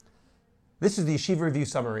This is the Yeshiva Review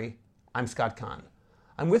Summary. I'm Scott Kahn.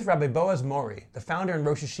 I'm with Rabbi Boaz Mori, the founder and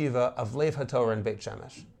Rosh Yeshiva of HaTorah in Beit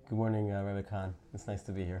Shemesh. Good morning, Rabbi Kahn. It's nice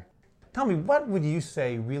to be here. Tell me, what would you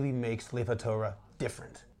say really makes HaTorah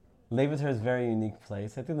different? HaTorah is a very unique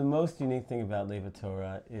place. I think the most unique thing about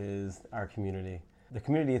HaTorah is our community. The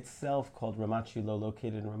community itself, called Ramat Shiloh,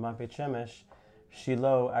 located in Ramat Beit Shemesh.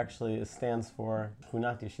 Shiloh actually stands for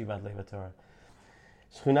Shchunat Yeshivat HaTorah.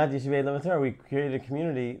 Shchunat Yeshivat HaTorah, we created a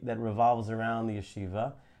community that revolves around the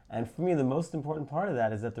yeshiva. And for me, the most important part of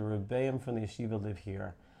that is that the Rebbeim from the yeshiva live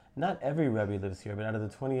here. Not every Rebbe lives here, but out of the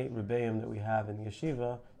 28 Rebbeim that we have in the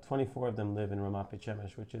yeshiva, 24 of them live in Ramat Beit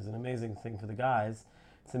Shemesh, which is an amazing thing for the guys.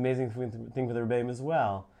 It's an amazing thing for the Rebbeim as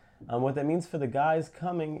well. What that means for the guys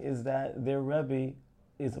coming is that their Rebbe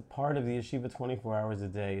is a part of the yeshiva 24 hours a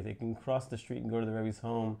day. They can cross the street and go to the Rebbe's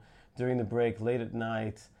home during the break, late at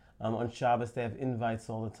night. On Shabbos, they have invites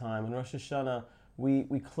all the time. On Rosh Hashanah, we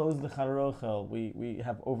close the HaTorah. We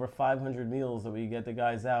have over 500 meals that we get the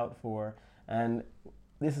guys out for. And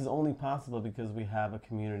this is only possible because we have a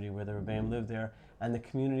community where the Rebbeim live there. And the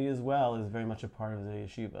community as well is very much a part of the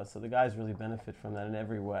yeshiva. So the guys really benefit from that in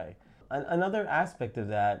every way. Another aspect of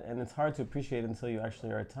that, and it's hard to appreciate until you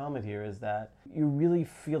actually are a Talmud here, is that you really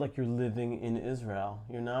feel like you're living in Israel.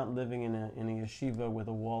 You're not living in a yeshiva with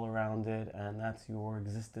a wall around it, and that's your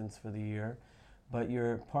existence for the year, but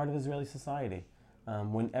you're part of Israeli society.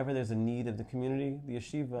 Whenever there's a need of the community, the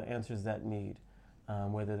yeshiva answers that need.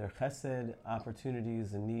 Whether they're chesed,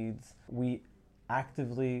 opportunities, and needs, we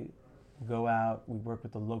actively go out, we work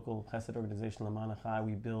with the local chesed organization, L'man Achai,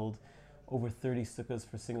 we build over 30 sukkahs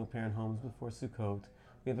for single-parent homes before Sukkot.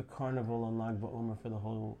 We have a carnival on Lag BaOmer for the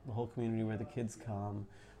whole community where the kids come.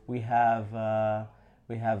 We have Hakafot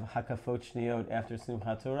Shniyot after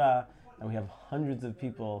Simchat Torah, and we have hundreds of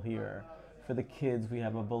people here. For the kids, we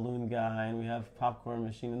have a balloon guy, and we have popcorn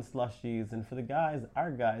machine and slushies. And for the guys,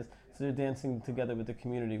 our guys, so they're dancing together with the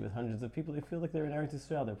community with hundreds of people. They feel like they're in Eretz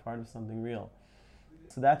Yisrael. They're part of something real.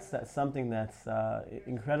 So that's something that's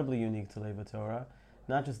incredibly unique to HaTorah.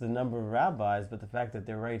 Not just the number of rabbis, but the fact that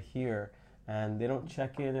they're right here and they don't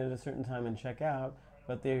check in at a certain time and check out,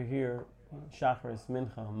 but they're here, Shacharis,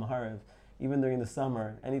 Mincha, Maharev. Even during the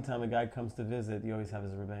summer, anytime a guy comes to visit, you always have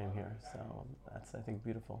his Rebbeim here. So that's, I think,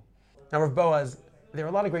 beautiful. Now, Rav Boaz, there are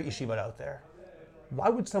a lot of great yeshivot out there. Why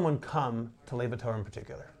would someone come to HaTorah in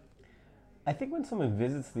particular? I think when someone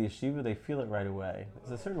visits the yeshiva, they feel it right away.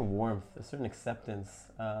 There's a certain warmth, a certain acceptance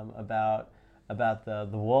about the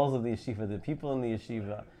walls of the yeshiva, the people in the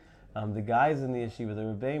yeshiva, the guys in the yeshiva, the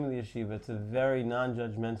Rebbeim in the yeshiva. It's a very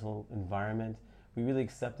non-judgmental environment. We really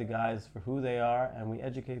accept the guys for who they are, and we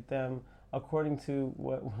educate them according to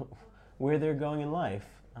where they're going in life.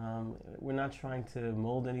 We're not trying to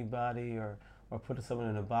mold anybody or put someone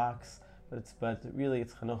in a box, but really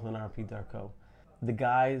it's Chanoch L'nar Pi Darko. The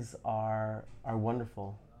guys are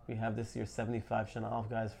wonderful. We have this year 75 Shana Aleph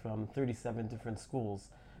guys from 37 different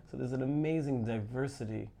schools. So there's an amazing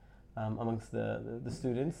diversity amongst the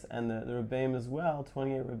students and the Rebbeim as well,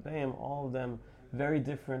 28 Rebbeim, all of them very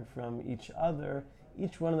different from each other,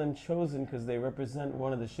 each one of them chosen because they represent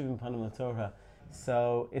one of the Shivim Panim LaTorah.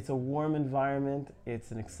 So it's a warm environment,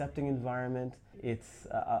 it's an accepting environment, it's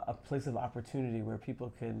a place of opportunity where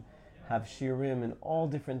people can have shiurim in all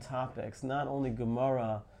different topics, not only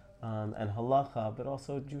Gemara and halacha, but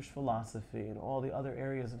also Jewish philosophy and all the other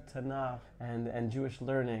areas of Tanakh and Jewish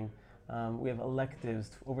learning. We have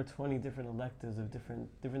electives, over 20 different electives of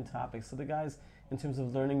different topics. So the guys, in terms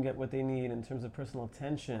of learning, get what they need. In terms of personal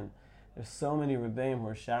attention, there's so many Rebbeim who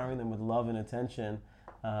are showering them with love and attention.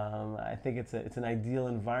 I think it's an ideal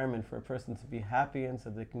environment for a person to be happy in, so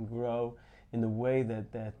they can grow in the way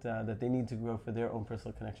that they need to grow for their own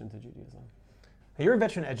personal connection to Judaism. Now, you're a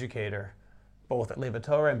veteran educator, both at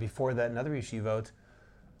HaTorah and before that in other yeshivot.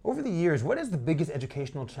 Over the years, what is the biggest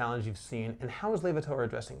educational challenge you've seen, and how is HaTorah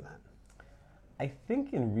addressing that? I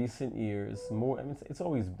think in recent years, more, I mean, it's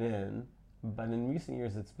always been, but in recent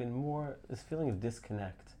years it's been more this feeling of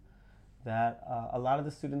disconnect. That a lot of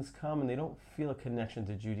the students come and they don't feel a connection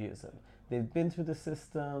to Judaism. They've been through the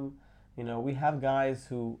system. You know, we have guys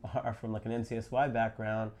who are from like an NCSY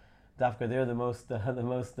background. Dafka, they're the most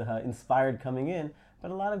inspired coming in.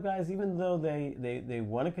 But a lot of guys, even though they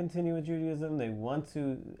want to continue with Judaism, they want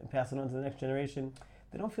to pass it on to the next generation,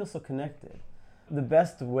 they don't feel so connected. The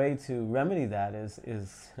best way to remedy that is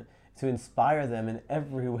to inspire them in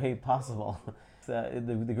every way possible.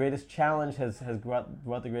 The greatest challenge has brought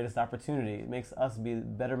the greatest opportunity. It makes us be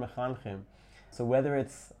better mechanchim. So whether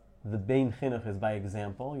it's the Bein Chinuch is by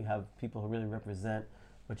example, you have people who really represent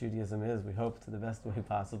what Judaism is, we hope, to the best way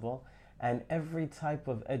possible, and every type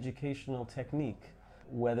of educational technique.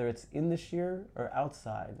 whether it's in the shir or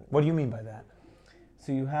outside. What do you mean by that?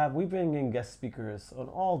 So we bring in guest speakers on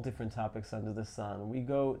all different topics under the sun. We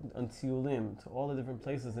go on tiyulim to all the different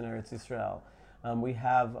places in Eretz Yisrael. We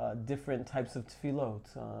have different types of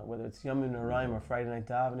tefillot, whether it's Yom Noraim or Friday night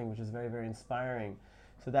davening, which is very, very inspiring.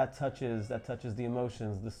 So that touches the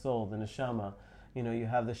emotions, the soul, the neshama. You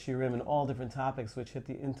have the shirim and all different topics which hit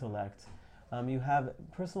the intellect. You have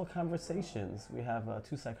personal conversations. We have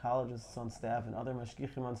 2 psychologists on staff and other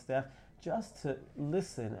mashgichim on staff, just to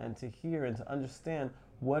listen and to hear and to understand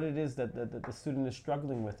what it is that the student is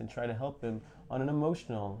struggling with and try to help him on an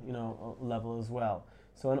emotional level as well.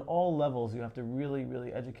 So on all levels, you have to really,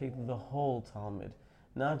 really educate the whole Talmud,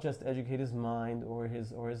 not just educate his mind or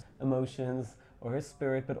his emotions or his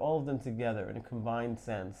spirit, but all of them together in a combined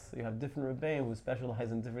sense. So you have different rebbeim who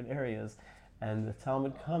specialize in different areas, and the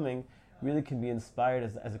Talmud coming really can be inspired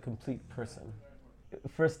as a complete person.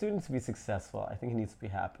 For a student to be successful, I think he needs to be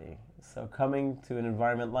happy. So coming to an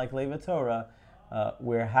environment like HaTorah,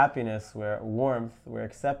 where happiness, where warmth, where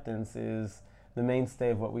acceptance is the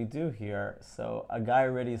mainstay of what we do here, so a guy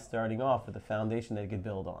already is starting off with a foundation that he could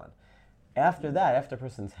build on. After that, after a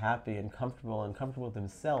person's happy and comfortable with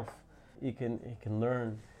himself, he can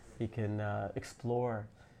learn, he can explore,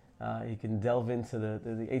 he can delve into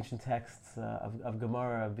the ancient texts of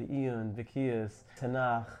Gemara, Be'iyun, Vikiyas,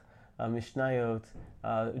 Tanakh, Mishnayot,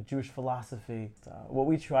 Jewish philosophy. What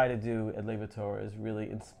we try to do at HaTorah is really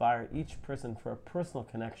inspire each person for a personal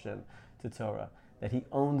connection to Torah, that he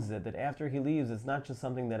owns it, that after he leaves, it's not just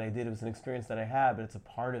something that I did, it was an experience that I had, but it's a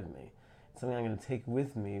part of me. It's something I'm going to take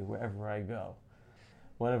with me wherever I go.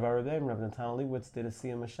 One of our rebbeim, Rabbi Natan Leibowitz, did a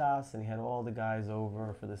siyum mashas, and he had all the guys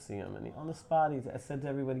over for the siyum. And on the spot, I said to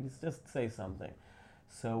everybody, just say something.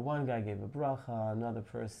 So one guy gave a bracha, another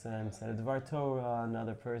person said a dvar Torah,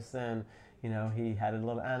 another person, he had a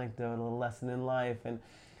little anecdote, a little lesson in life,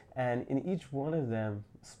 and in each one of them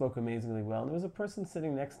spoke amazingly well. And there was a person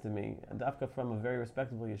sitting next to me, a dafka from a very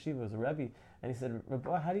respectable yeshiva, was a rebbe, and he said,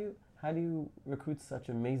 Rabbi, how do you recruit such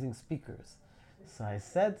amazing speakers? So I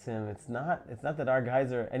said to him, it's not that our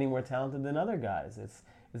guys are any more talented than other guys. It's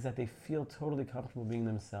that they feel totally comfortable being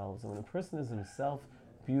themselves. And when a person is himself,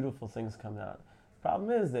 beautiful things come out.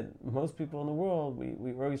 Problem is that most people in the world,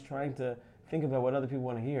 we're always trying to think about what other people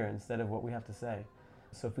want to hear instead of what we have to say.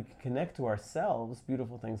 So if we can connect to ourselves,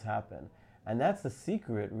 beautiful things happen. And that's the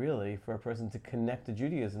secret, really, for a person to connect to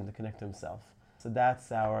Judaism, to connect to himself. So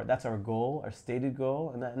that's our goal, our stated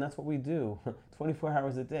goal, and that's what we do, 24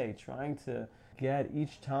 hours a day, trying to get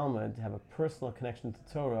each Talmud to have a personal connection to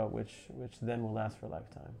Torah, which then will last for a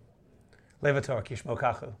lifetime. HaTorah, Kishmo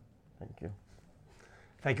Kachu. Thank you.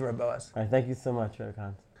 Thank you, Rabbi Boaz. All right, thank you so much, Rabbi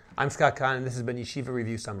Khan. I'm Scott Kahn, and this has been Yeshiva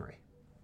Review Summary.